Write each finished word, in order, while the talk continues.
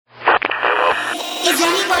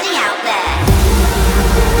anybody out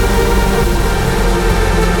there?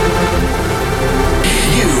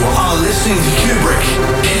 You are listening to Kubrick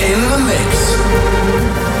in the mix.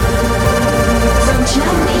 From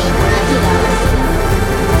Germany,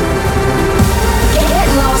 Get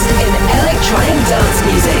lost in electronic dance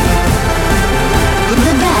music.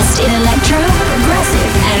 the best in electro,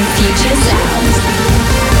 progressive, and future sounds.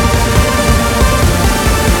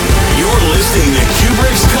 You're listening to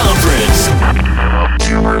Kubrick's Conference.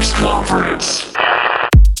 Kubrick's Conference.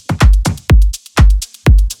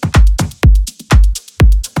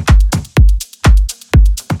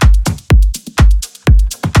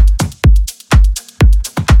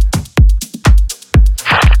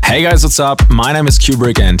 Hey guys, what's up? My name is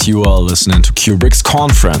Kubrick and you are listening to Kubrick's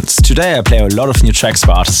Conference. Today I play a lot of new tracks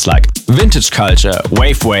by artists like Vintage Culture,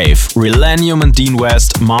 Wave, Relenium and Dean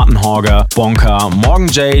West, Martin Horger, Bonka, Morgan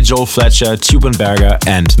J, Joel Fletcher, Tubenberger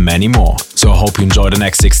and many more. So I hope you enjoy the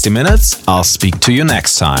next 60 minutes. I'll speak to you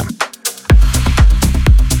next time.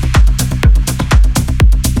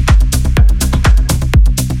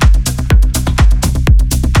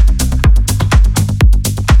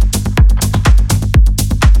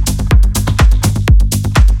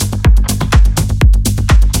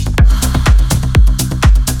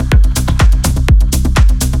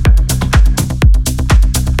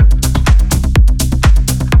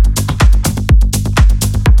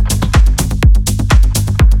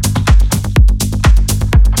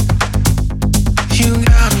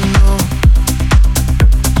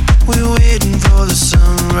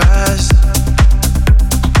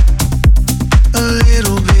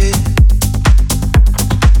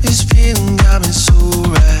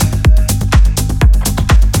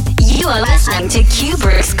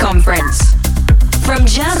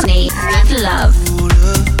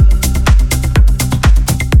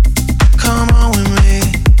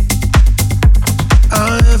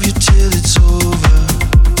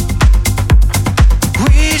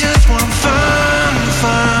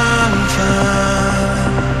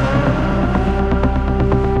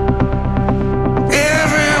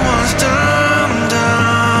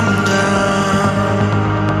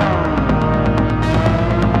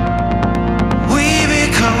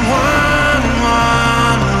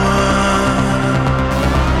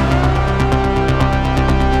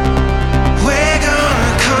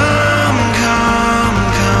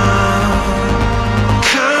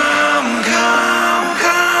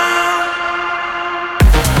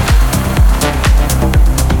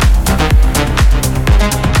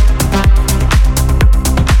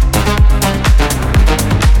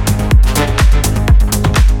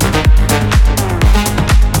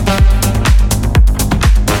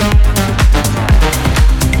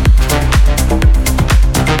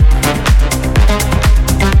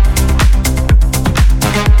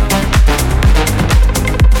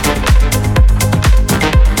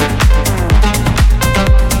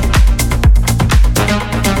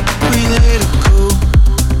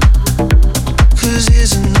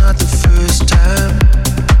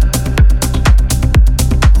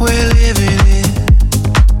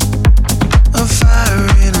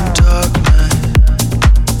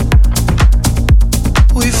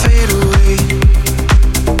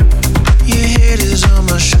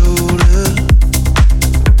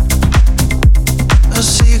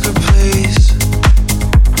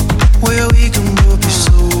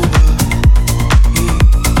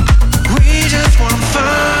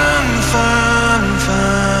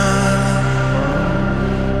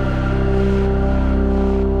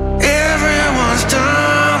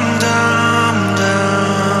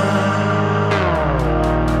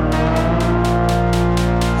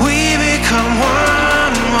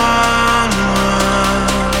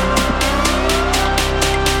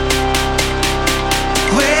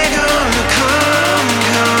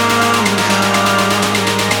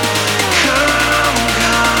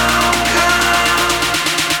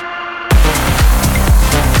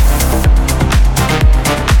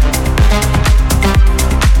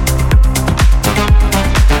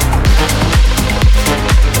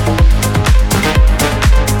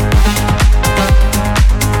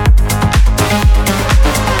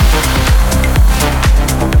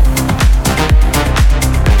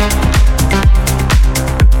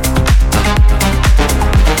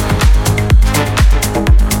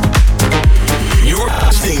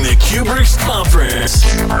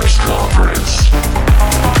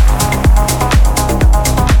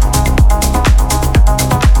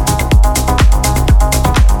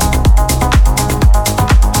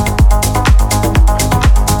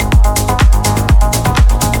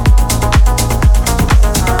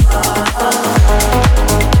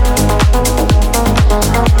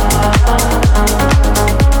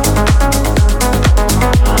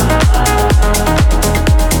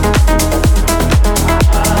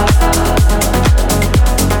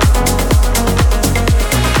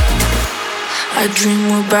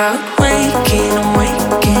 waking,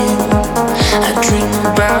 waking. I dream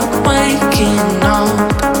about waking up.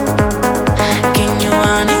 Can you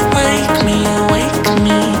honey wake me, wake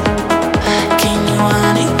me? Can you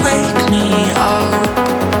honey wake me up?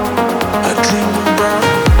 I dream about.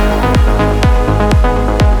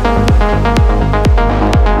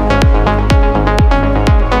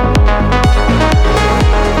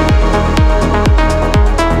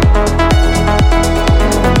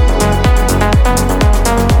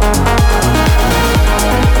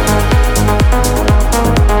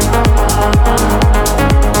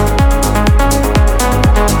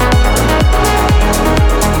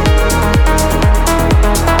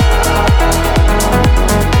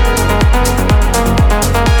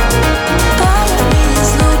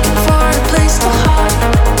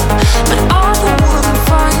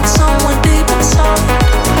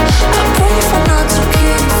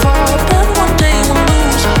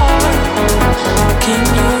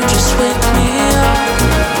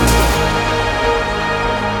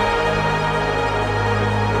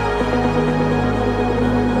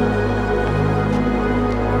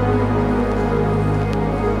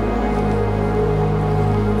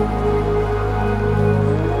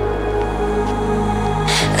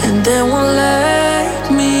 They won't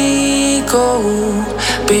let me go.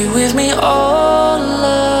 Be with me all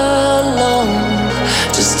alone.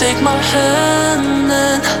 Just take my hand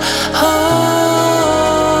and hold.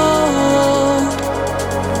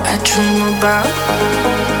 I dream about.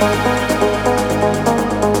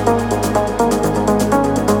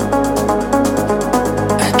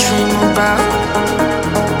 I dream about.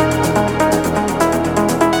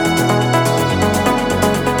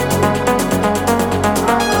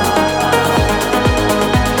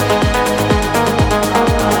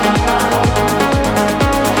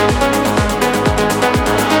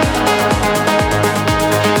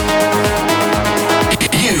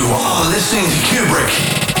 Listening to Kubrick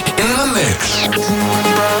in the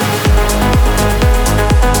mix.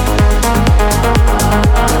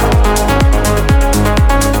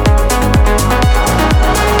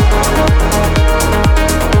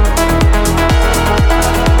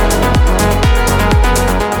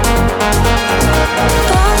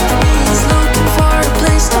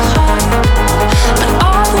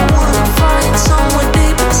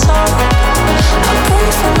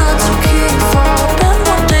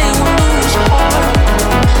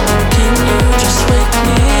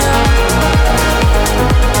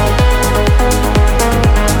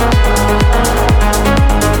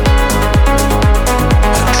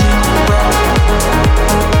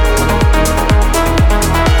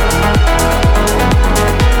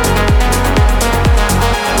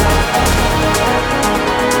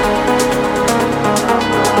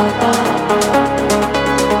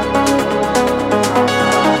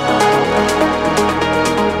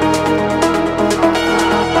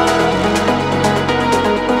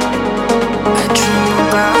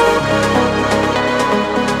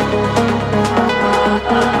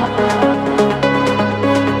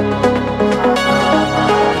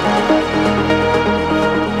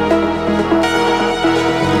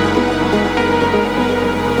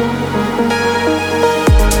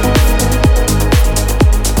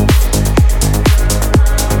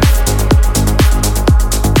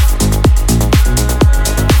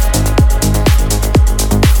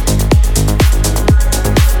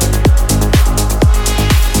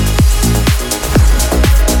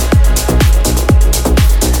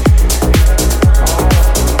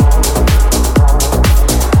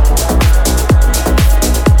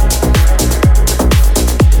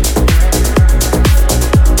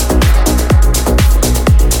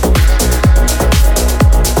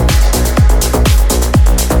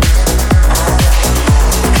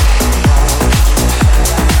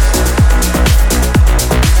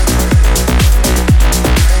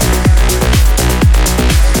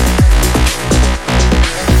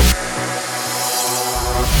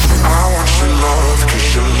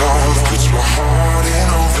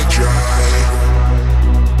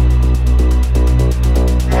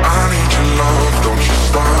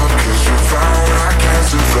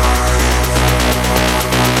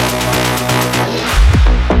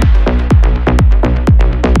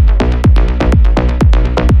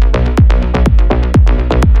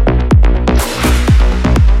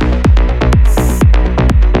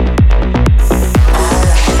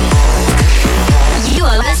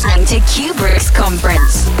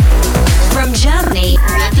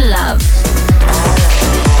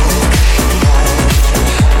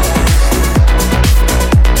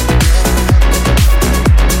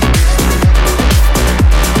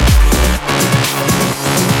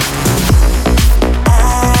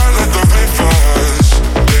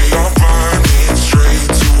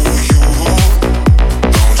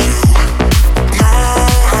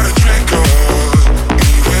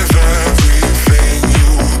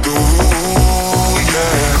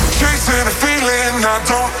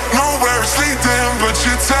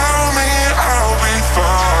 you tell me I'll be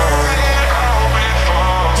fine.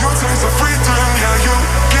 You taste the freedom, yeah, you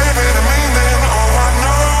give it a meaning. Oh, I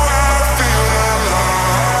know I feel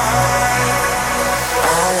alive.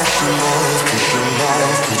 I want your love, 'cause your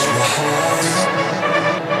love puts my heart in.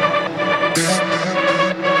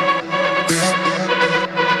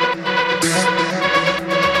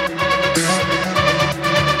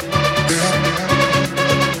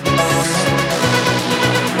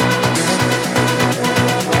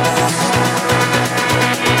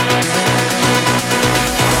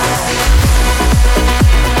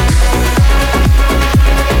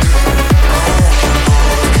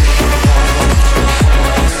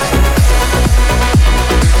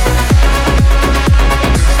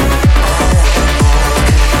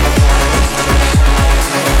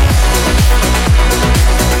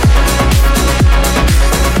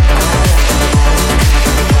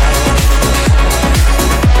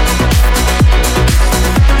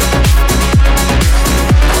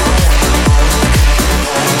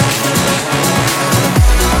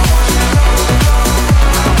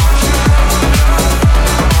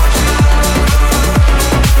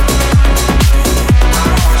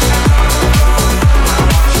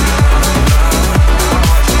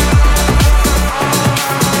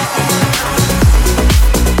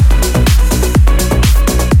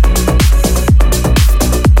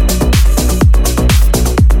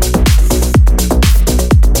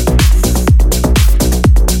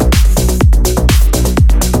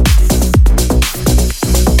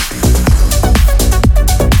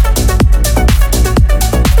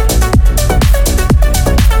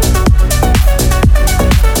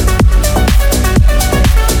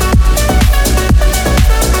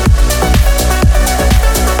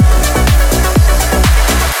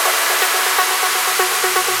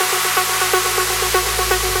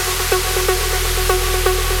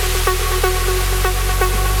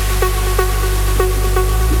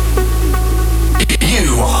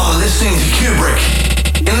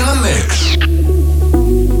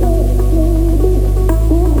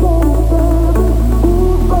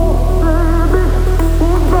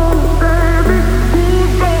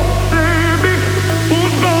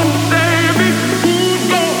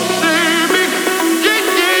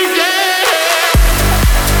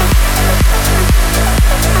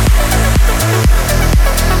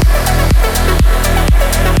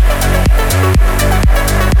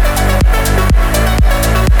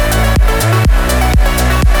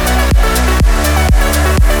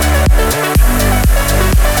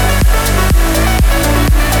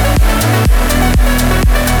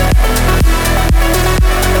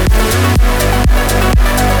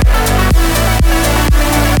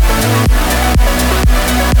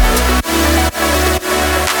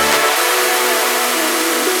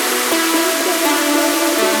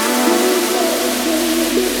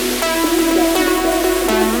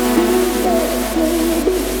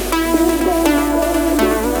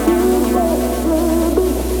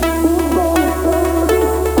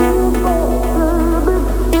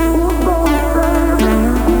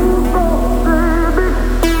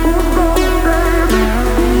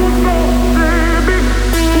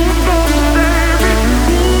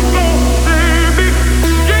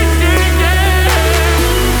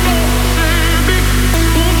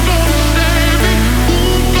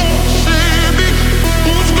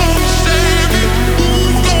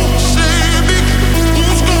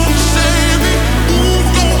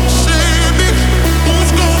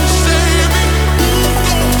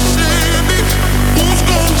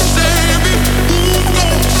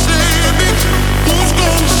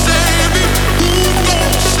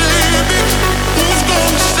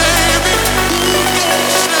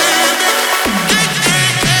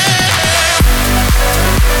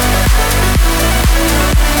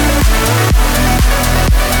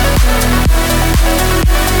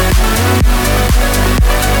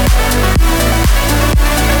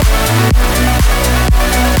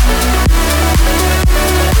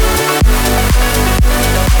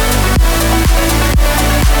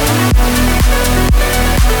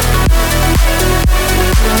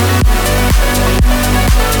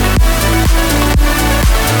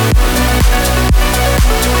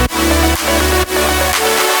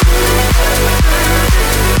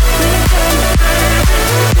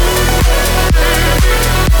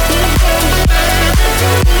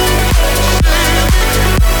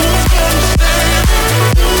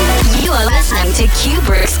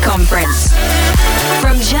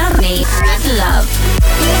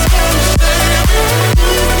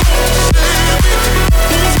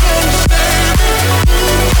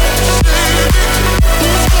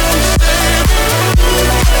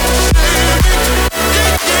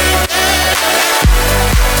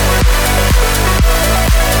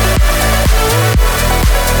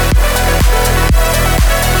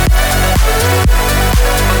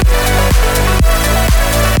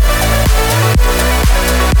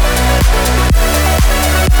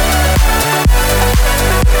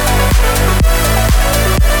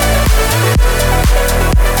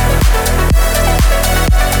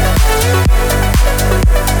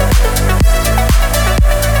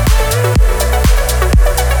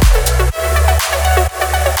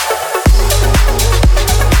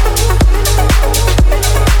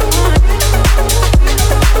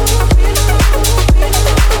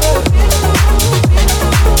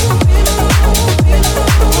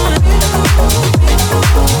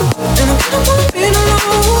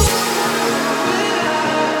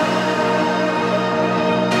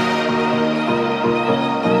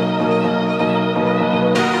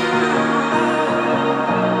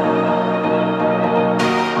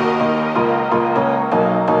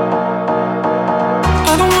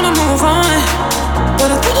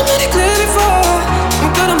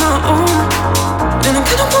 my own, and I'm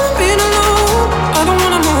kinda won't be alone. I don't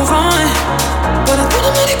wanna move on, but I thought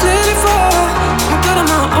I made it clear before. I'm good on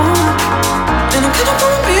my own, and I'm kinda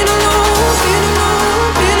won't be alone, be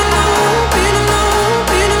alone, be alone, be alone,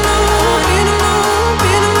 be alone, be alone,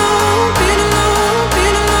 be alone, be alone, be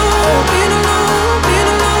alone, be alone, be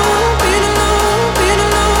alone, be alone, be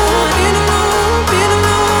alone, be alone, be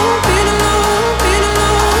alone, be alone, be alone.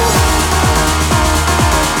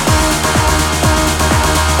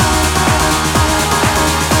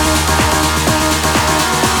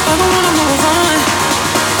 I don't wanna move on,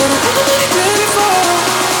 but I thought I made it clear before.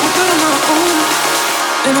 I'm good on my own,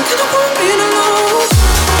 and I'm kinda won't be alone.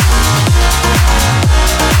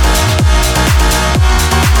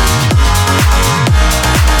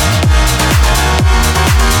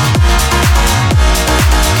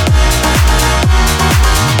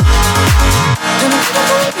 And I'm kinda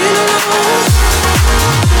won't be alone.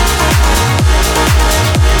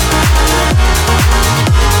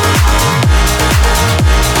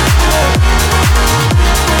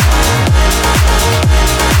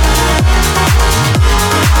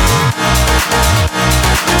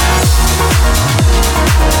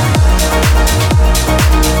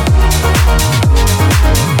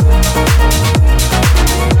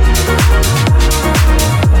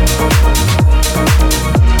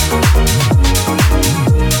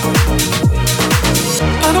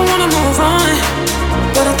 I don't wanna move on,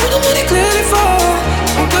 but I thought I made it clear before.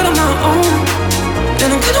 I'm good on my own, and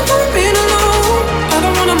I'm kinda won't be alone. I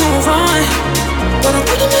don't wanna move on, but I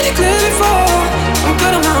thought I made it clear before. I'm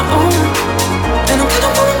good on my own, and I'm kinda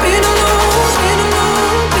won't be alone. Be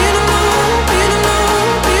alone, be alone, be alone,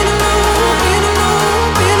 be alone, be alone, be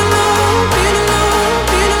alone, be alone, be alone, be alone,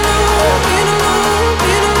 be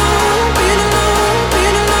alone, be alone, be alone, be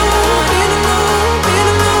alone, be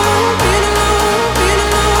alone, be alone, be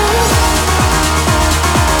alone.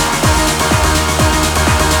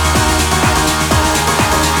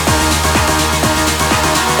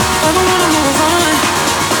 I don't wanna move on,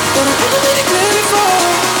 but I thought I made it clear before.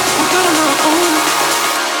 I'm good on my own,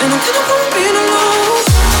 and I'm kinda won't be alone.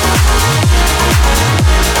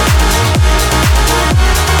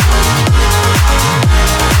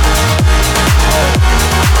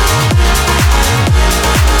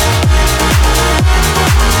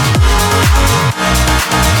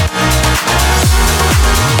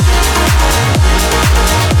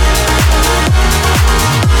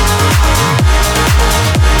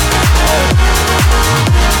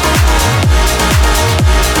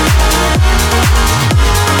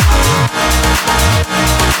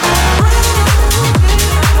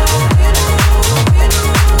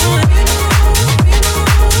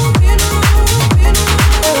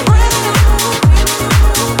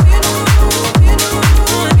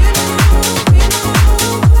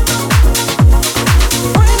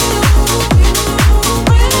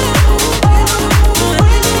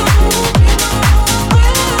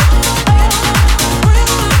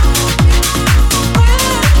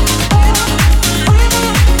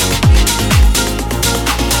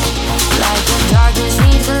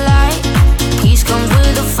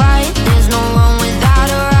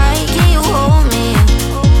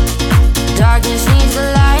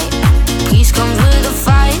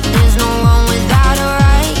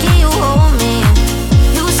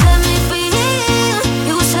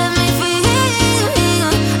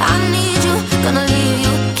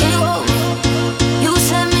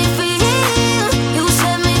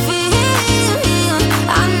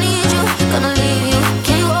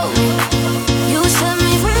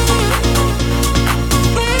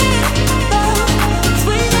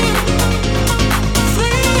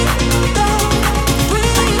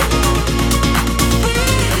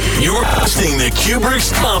 hosting the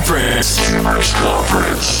Kubrick's Conference. Kubrick's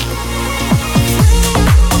Conference.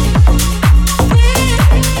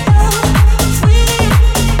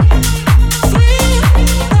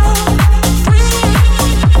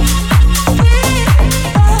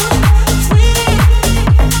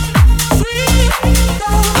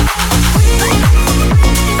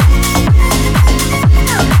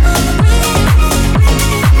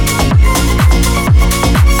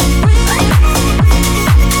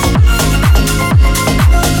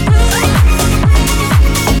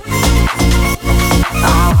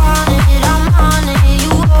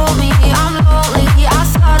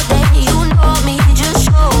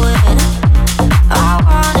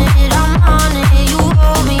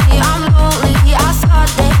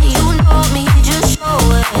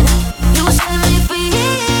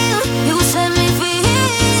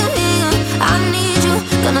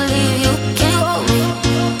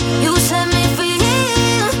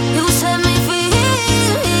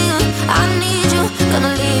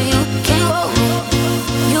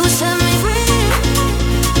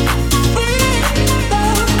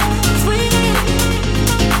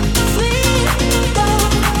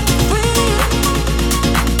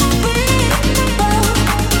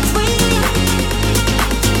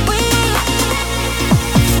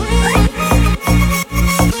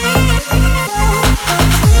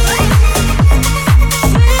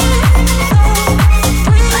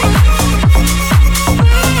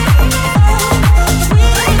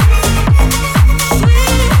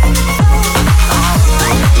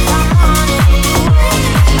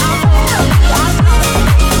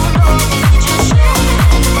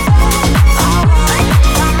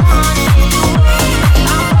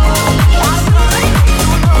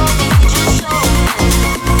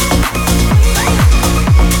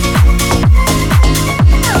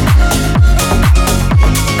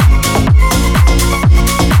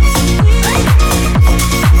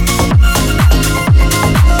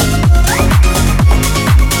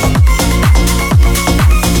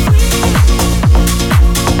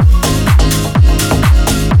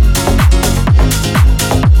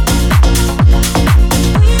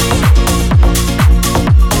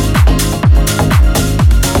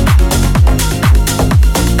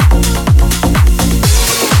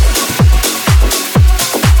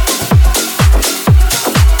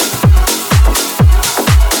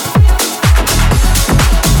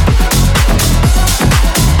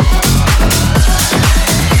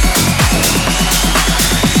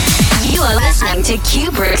 to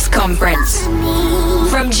Kubrick's conference.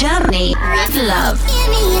 From Germany, love. Give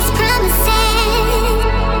me his promises.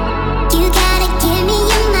 You gotta give me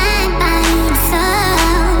your mind, body, and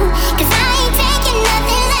soul. 'Cause I ain't taking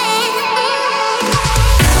nothing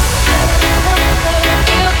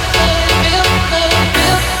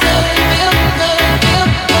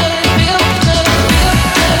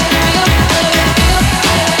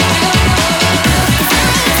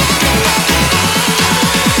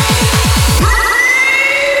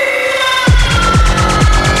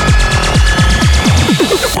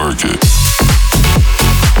Work it.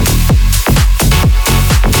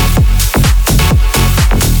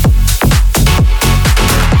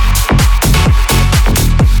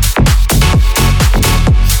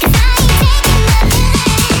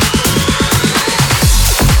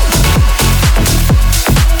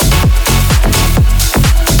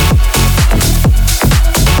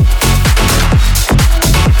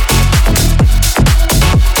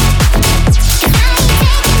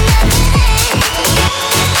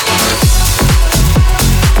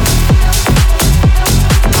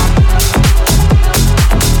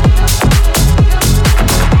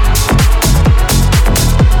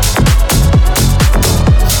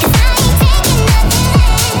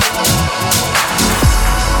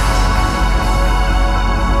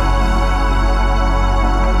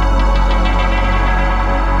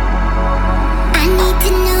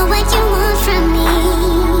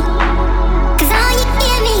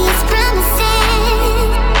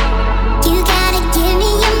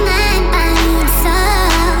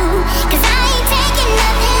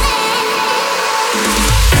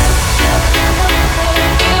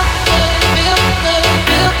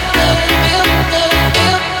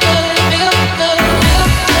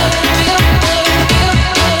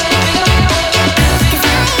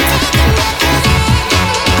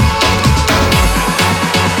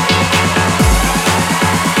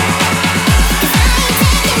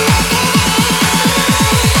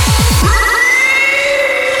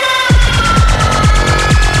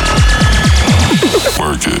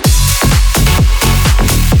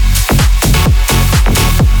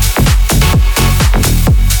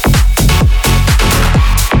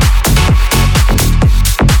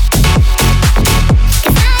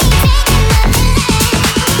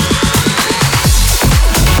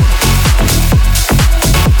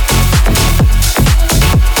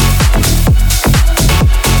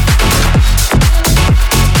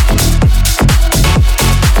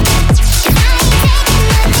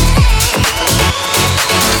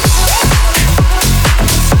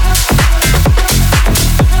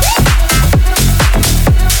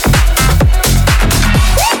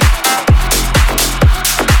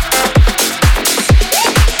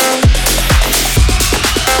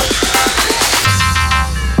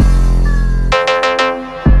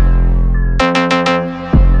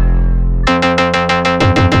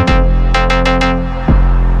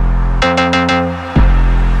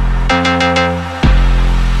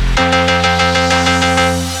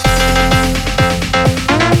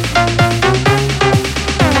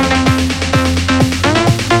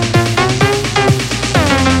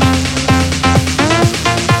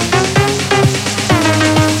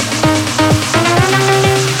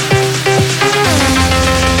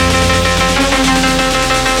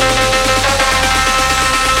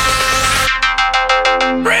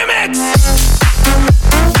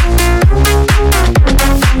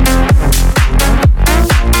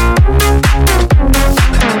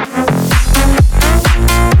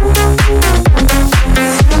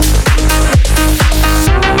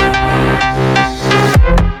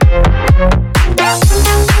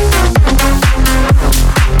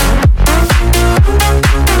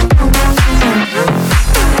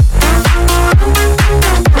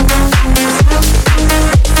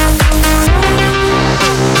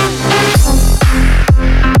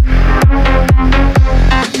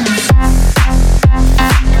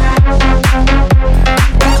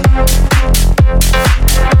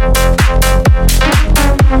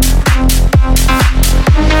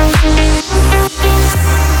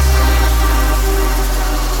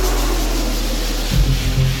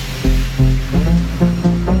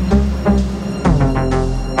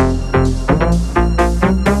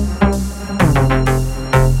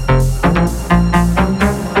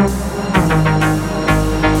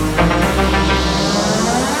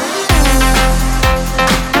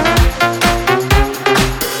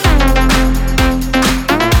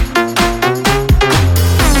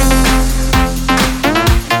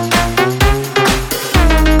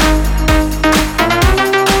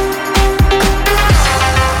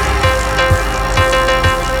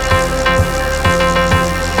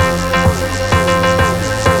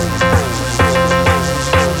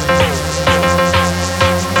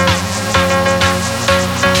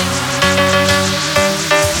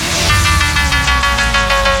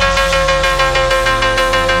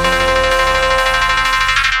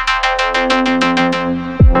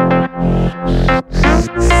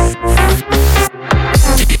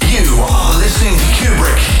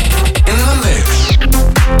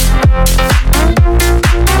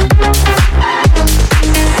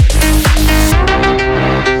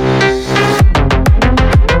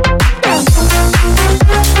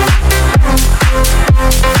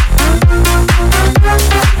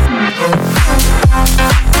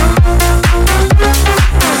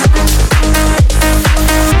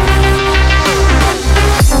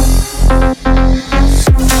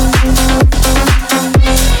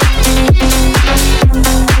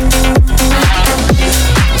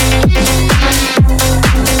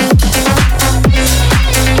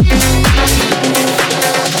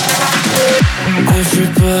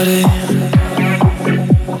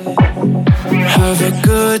 have a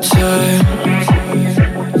good time.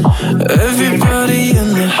 Everybody in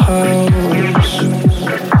the house,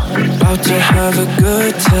 about to have a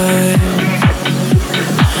good time.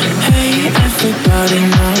 Hey, everybody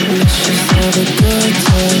now, let's just have a good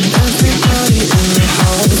time. Everybody in the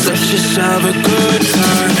house, let's just have a good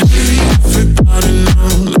time. Hey, everybody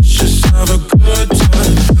now, let's just have a good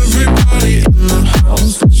time. Everybody in the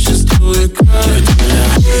house, let's just do it good.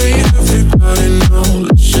 Hey, everybody now,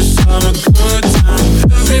 let's just have a good time.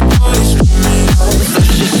 Everybody's screaming, let's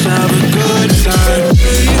just have a good time.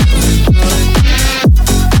 Hey, everybody,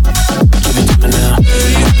 give it to me now.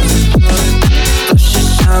 Hey, everybody, let's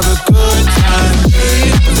just have a good time.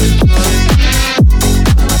 Hey, everybody,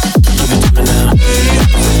 give it to me now. Hey,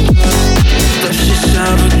 everybody, let's just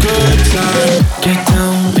have a good time. Get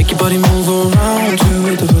down, make your body move around to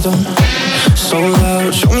the rhythm. So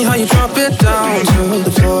loud, show me how you drop it down to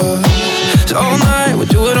the floor. So all night, we'll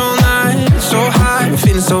do it all night. So high, we're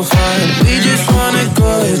feeling so fine. We just want a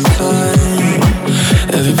good time.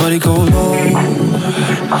 Everybody go low.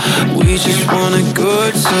 We just want a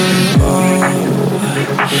good time. Oh.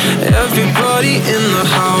 Everybody in the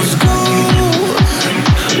house go.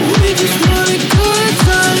 We just want a good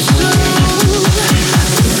time.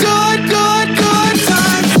 So good, good, good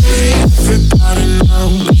time. Hey, everybody now,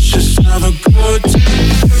 let's just have a good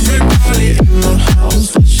time. Everybody in the house,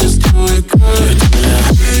 let's just do it good.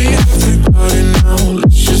 Hey, everybody now,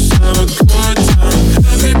 let's just have a good time.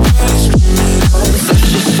 Everybody screaming, let's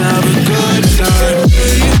just have a good time.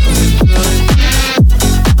 Hey, everybody,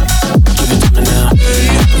 give it to me now. Hey,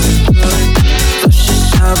 everybody, let's just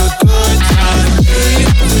have a good time. Hey,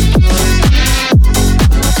 everybody,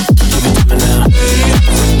 give it to me now. Hey,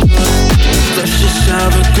 everybody, let's just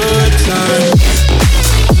have a good time.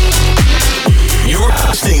 You're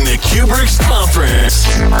hosting the Kubrick's Conference.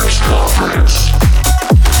 Kubrick's Conference.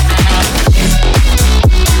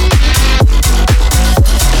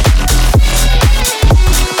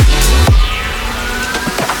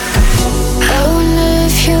 I wonder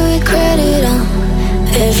if you regret it all.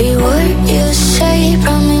 Every word you say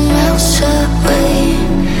brought me miles away.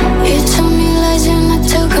 You told me lies and I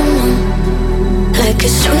took them on. Like a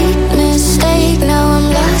sweet mistake, now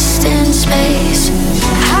I'm lost in space.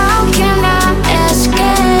 How can I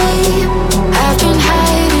escape? I've been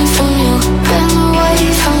hiding from you, been away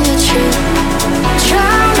from the truth.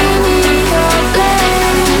 Drowning in your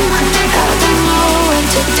blame. I don't know what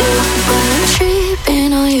to do when I'm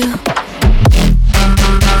tripping on you.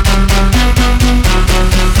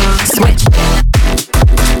 Switch.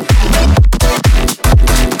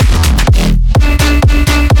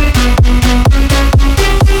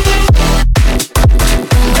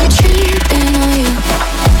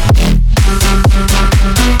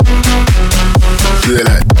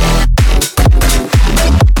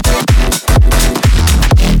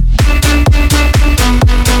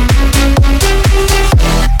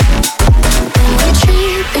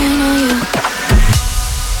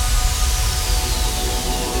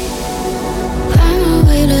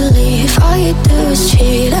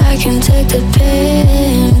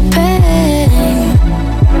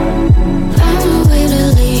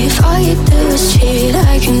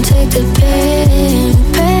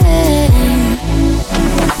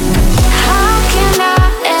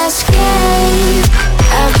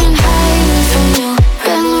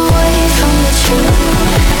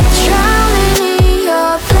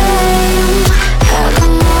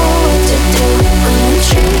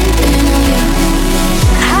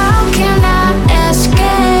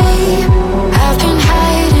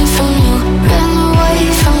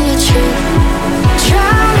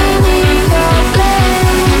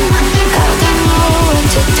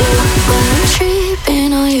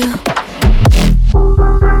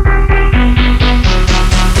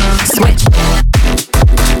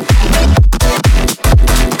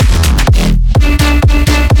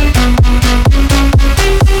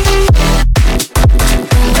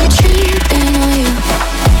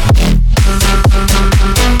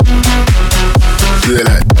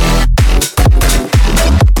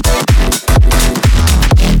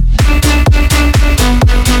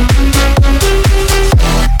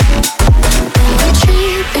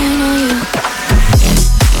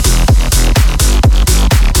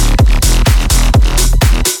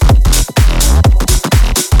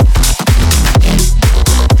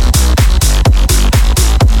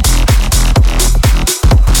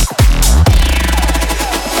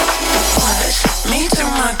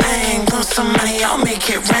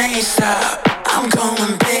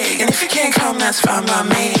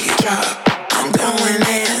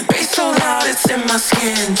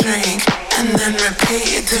 Drink and then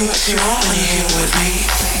repeat. Do what you want when you're with me.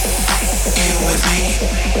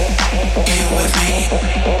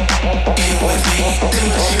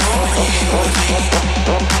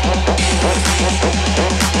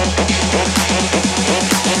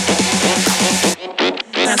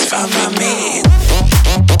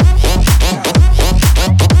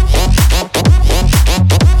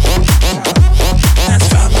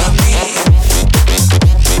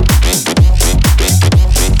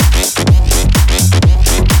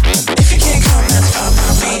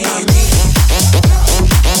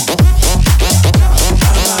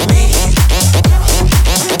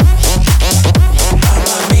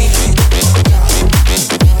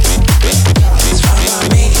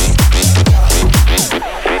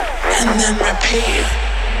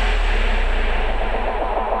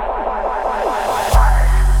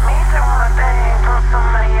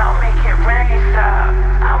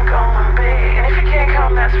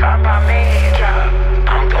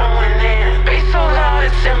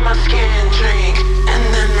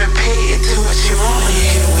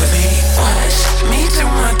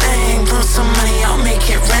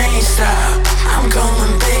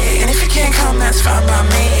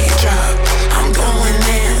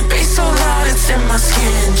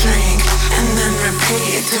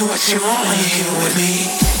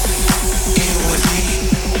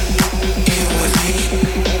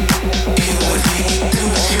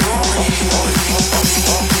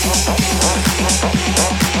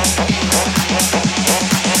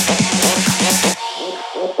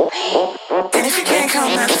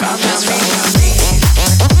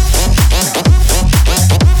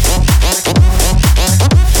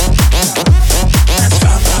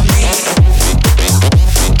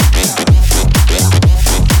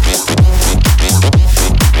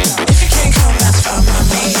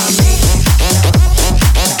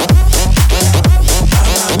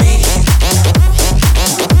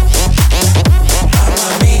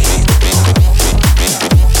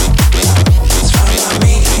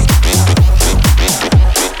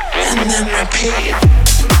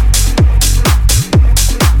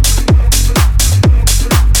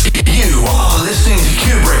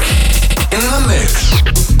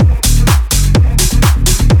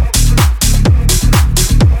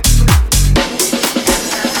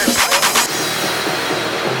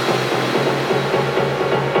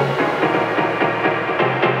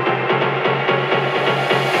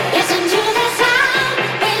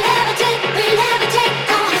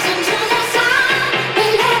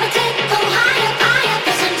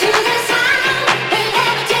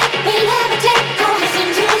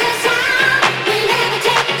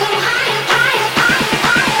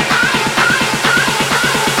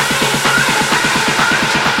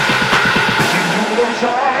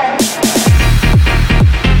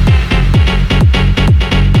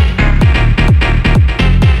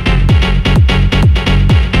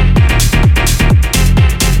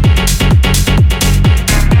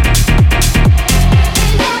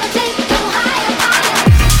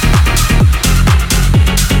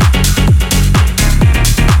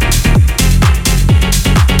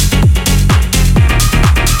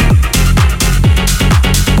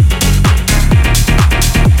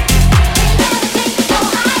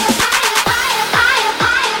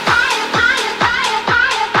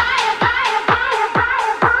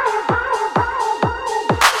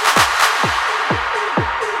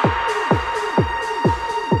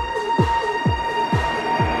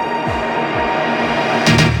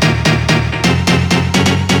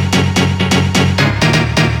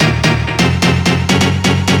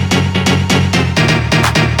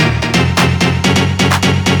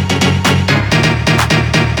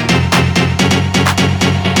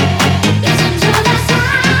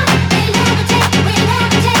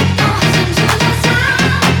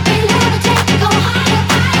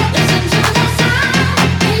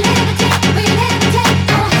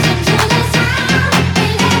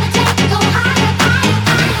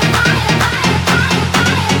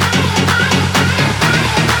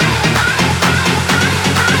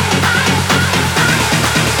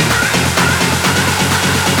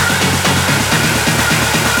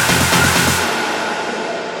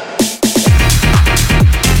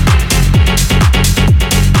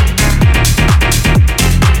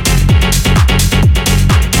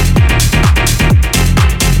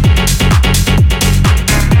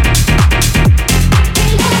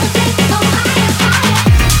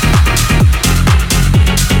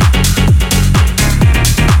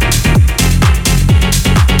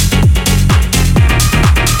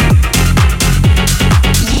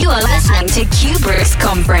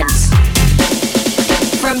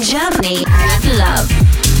 Germany with love.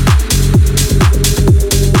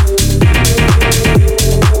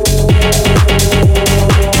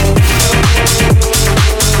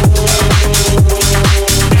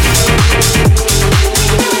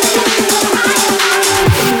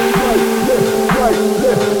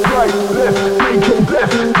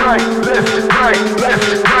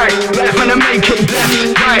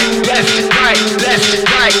 right, left,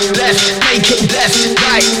 make it left,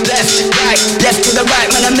 right, left to the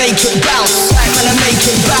right, man, I make it bounce, right, man, I make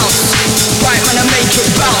it bounce, right, man, I make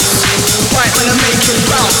it bounce, right, man, I make it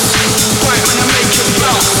bounce, right, man, I make it bounce, right, man, I make it,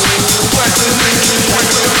 right, man, I make it, right, man, I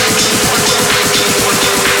make it, right,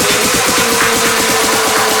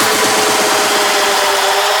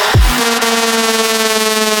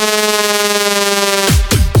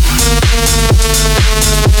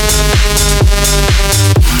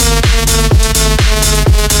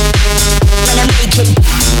 man, I make it.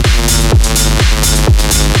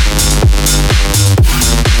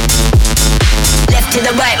 To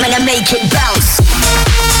the right, man, I make it bounce.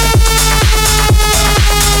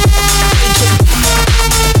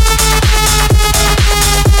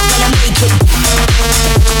 Man, I make it.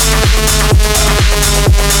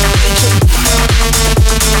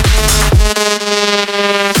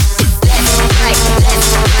 Left, right,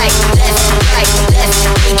 left, right, left, right, left,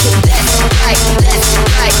 make it left, right, left,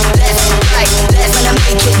 right, left, right, left. Man, I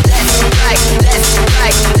make it left, right, left,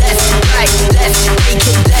 right, left, right, left, make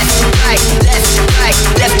it left, right, left.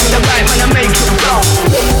 Left to the right, man, I make it go.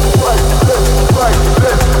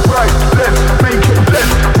 Right, left, make it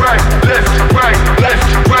left, right, left,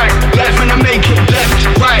 man, I make it left,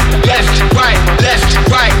 right, left,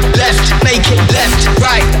 make it left,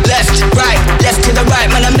 right, left to the right,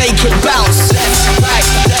 man, I make it bounce. Left, right,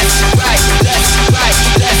 left, make it left, right,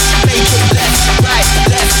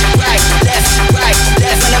 left,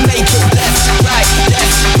 man, I make it left, right,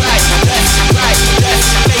 left,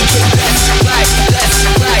 make it left, right,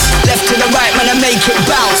 left to the right, man, I make it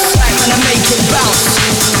bounce. Right, man, I make it bounce.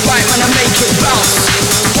 Right, man, I make it bounce.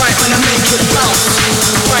 Right, man, I make it bounce.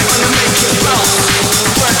 Right, man, I make it bounce.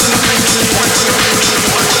 Right, man, I make it.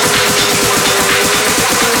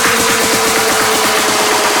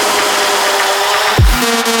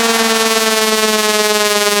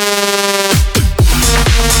 Right,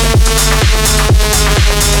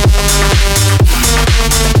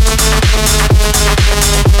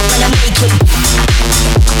 man, I make it.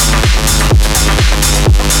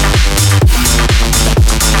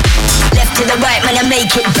 To the right, man, I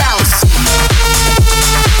make it bounce.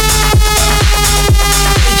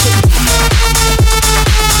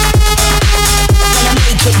 Man, I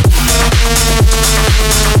make it.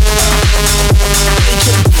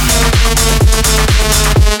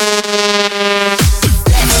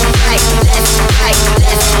 Left, right, left,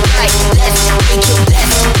 left, make it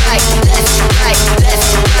left, right, left,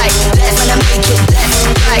 man, I make it left,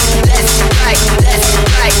 right,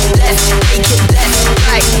 left, make it left,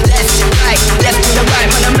 right, left to the right,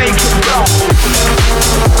 man, I make it go.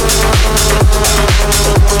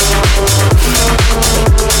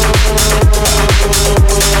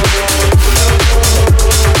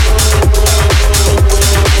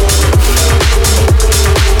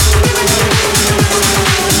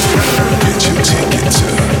 Get your ticket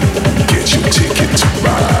to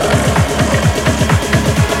ride.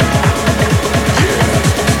 Yeah,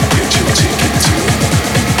 get your ticket to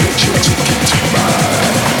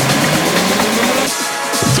ride.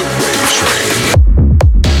 The Rave Train.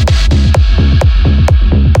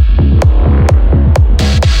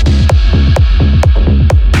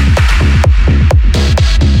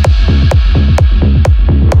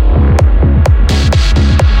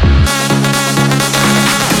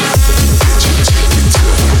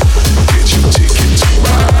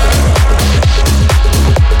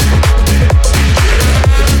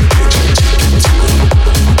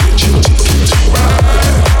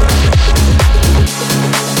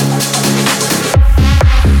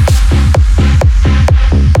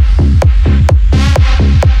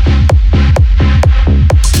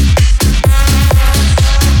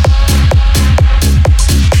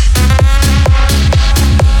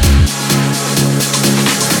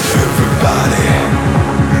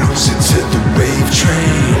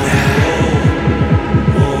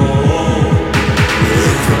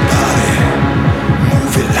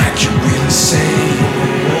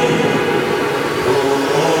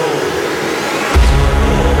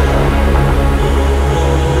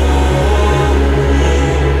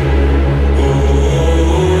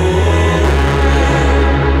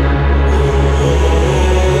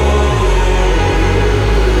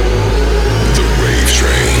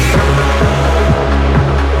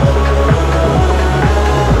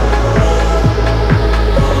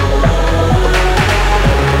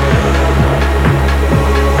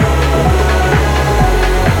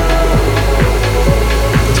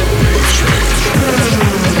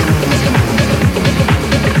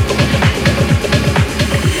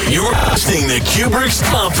 Kubrick's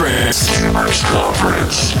Conference. Kubrick's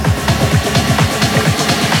Conference.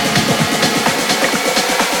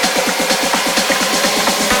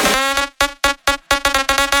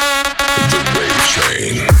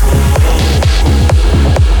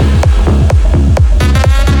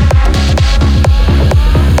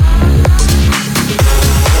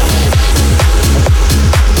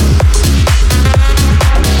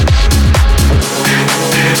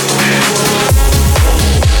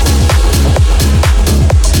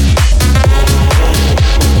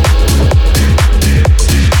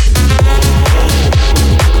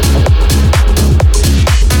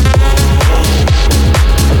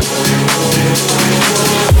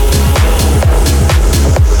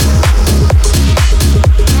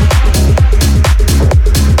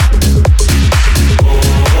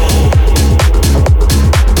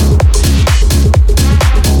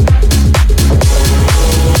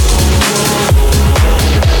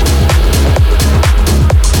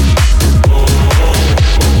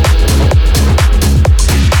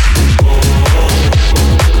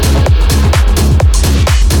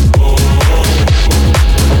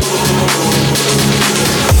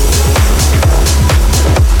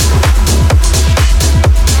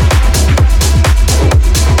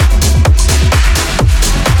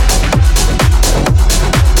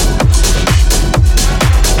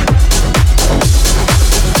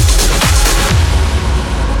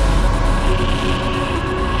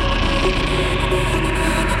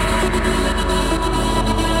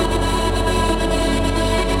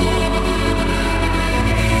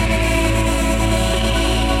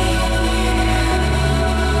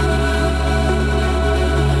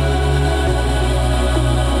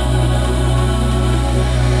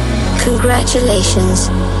 Congratulations.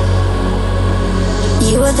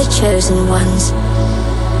 You are the chosen ones.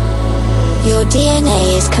 Your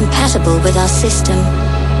DNA is compatible with our system.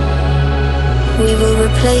 We will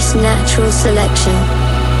replace natural selection.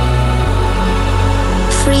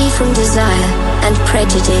 Free from desire and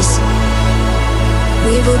prejudice.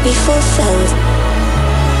 We will be fulfilled.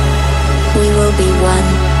 We will be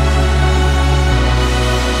one.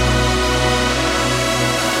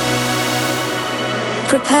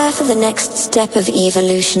 Prepare for the next step of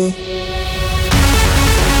evolution.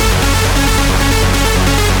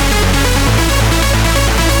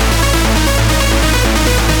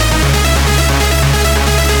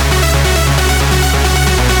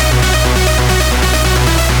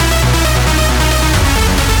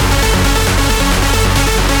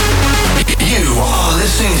 You are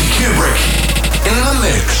listening to Kubrick in the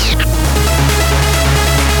mix.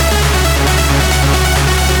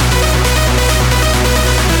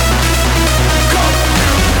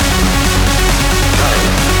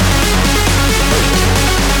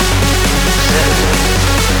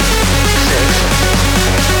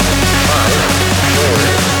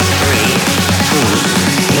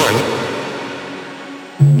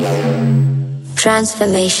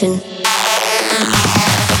 Transformation.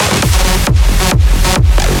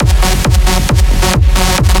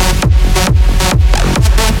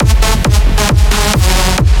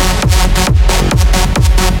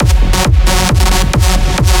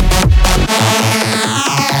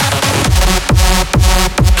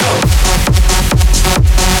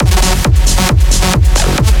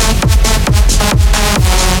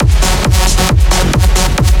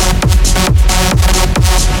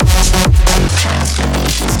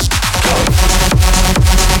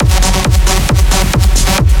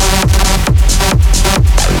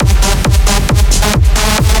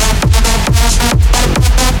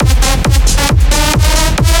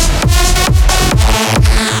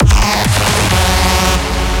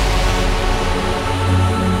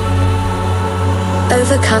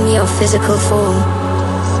 Overcome your physical form.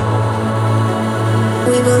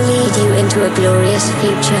 We will lead you into a glorious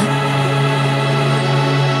future.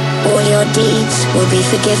 All your deeds will be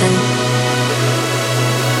forgiven.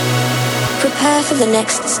 Prepare for the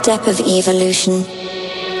next step of evolution.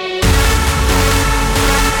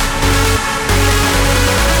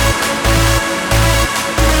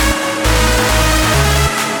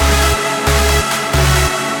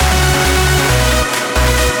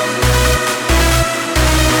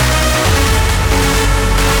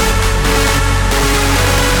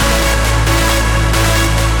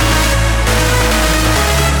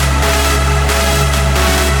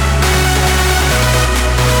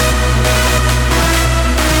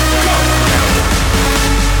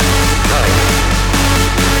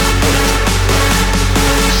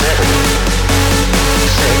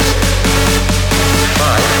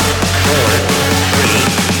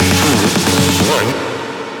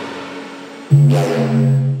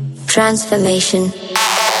 Transformation.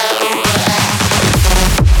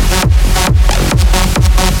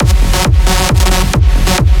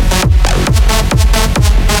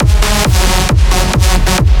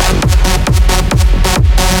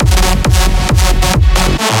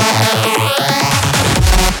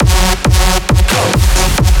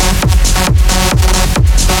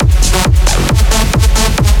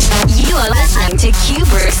 You are listening to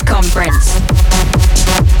Kubrick's Conference.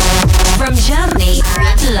 From Germany,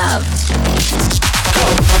 love.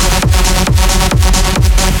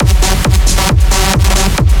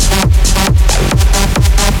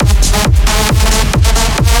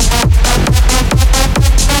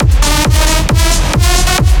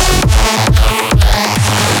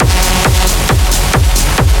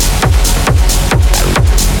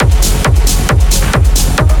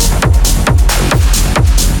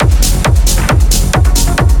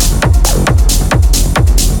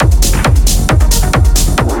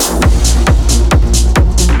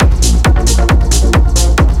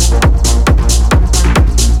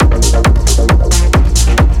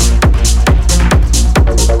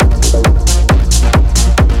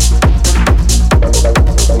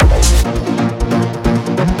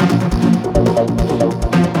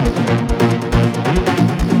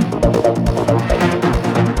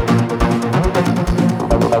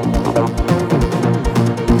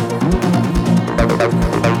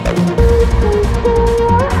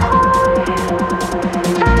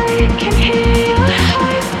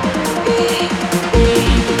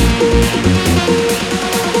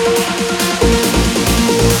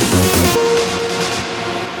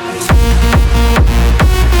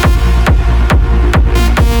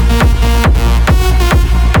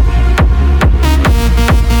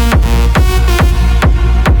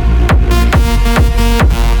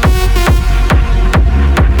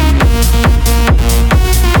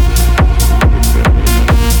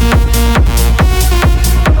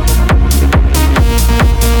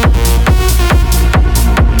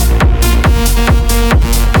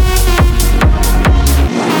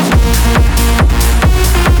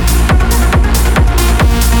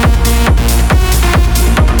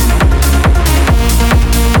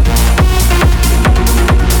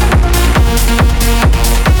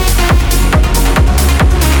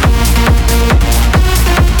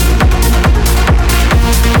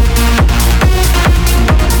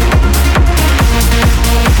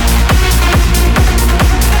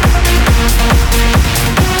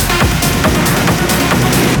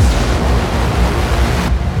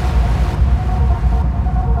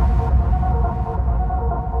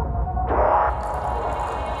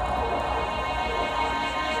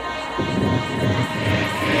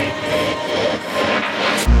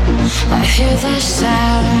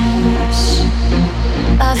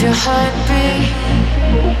 your heartbeat.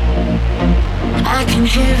 I can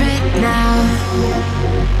hear it now.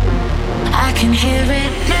 I can hear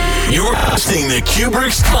it now. You're hosting the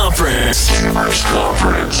Kubrick's Conference. Kubrick's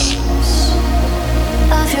Conference.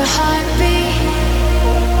 Of your heartbeat.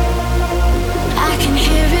 I can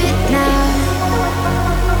hear it now.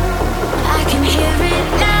 I can hear it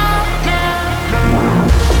now, now.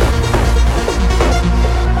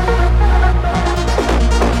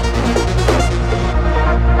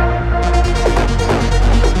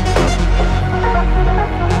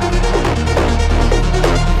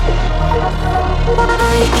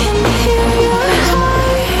 I can hear your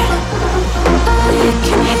heart. I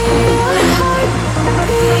can hear your heart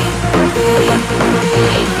beat, beat,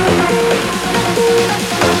 beat.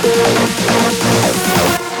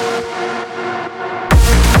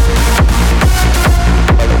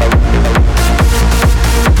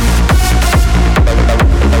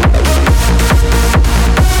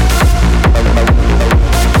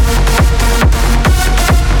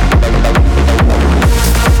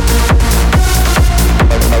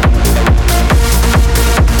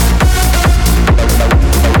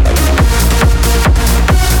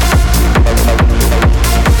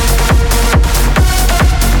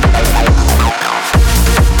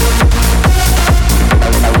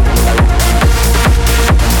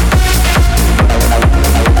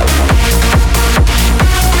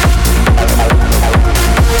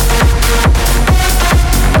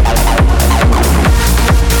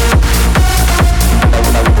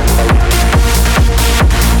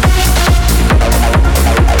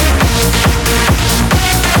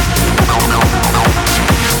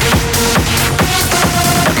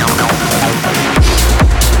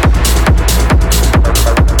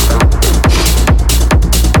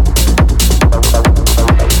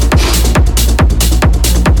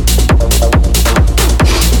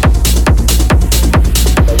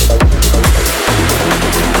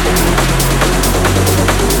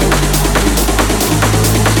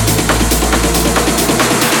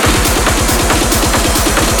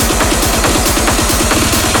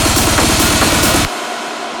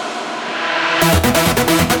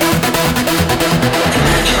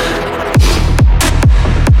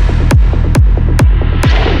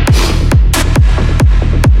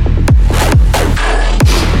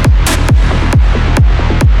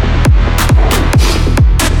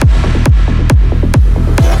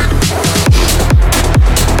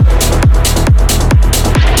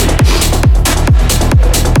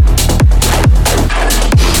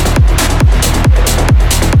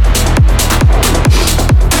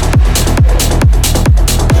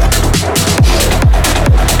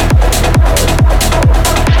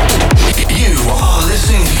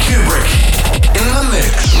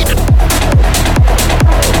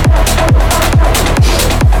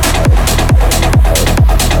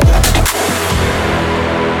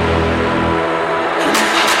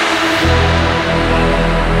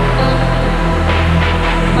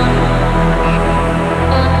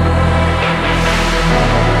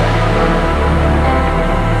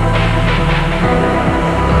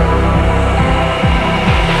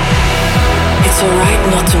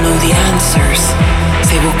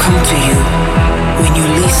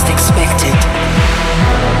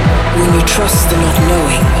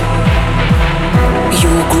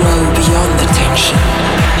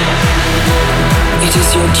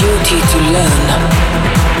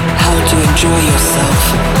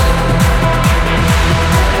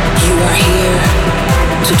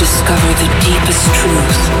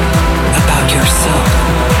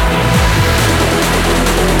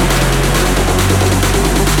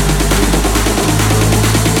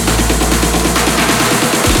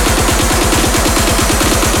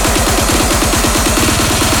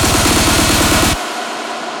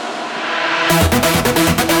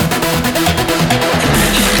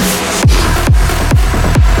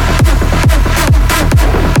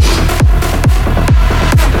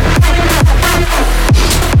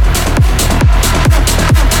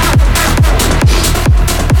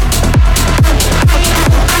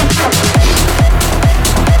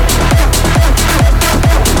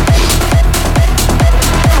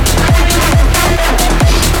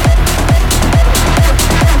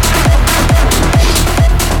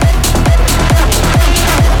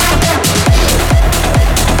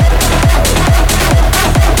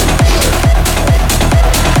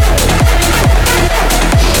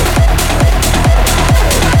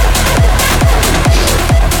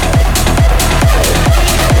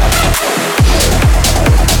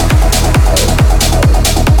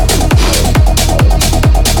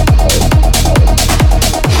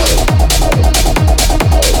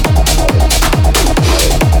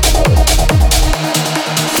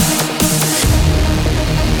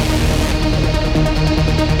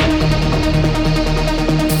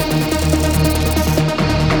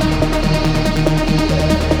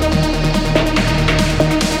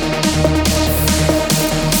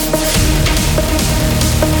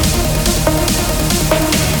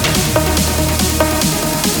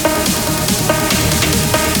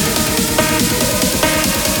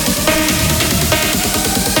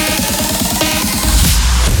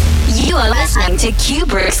 listening to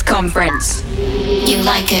Kubrick's Conference. You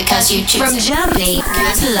like it cause you choose From it. Germany,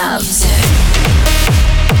 with love.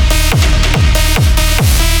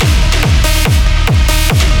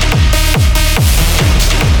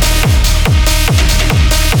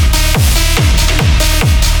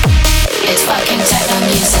 It's fucking techno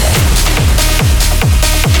music.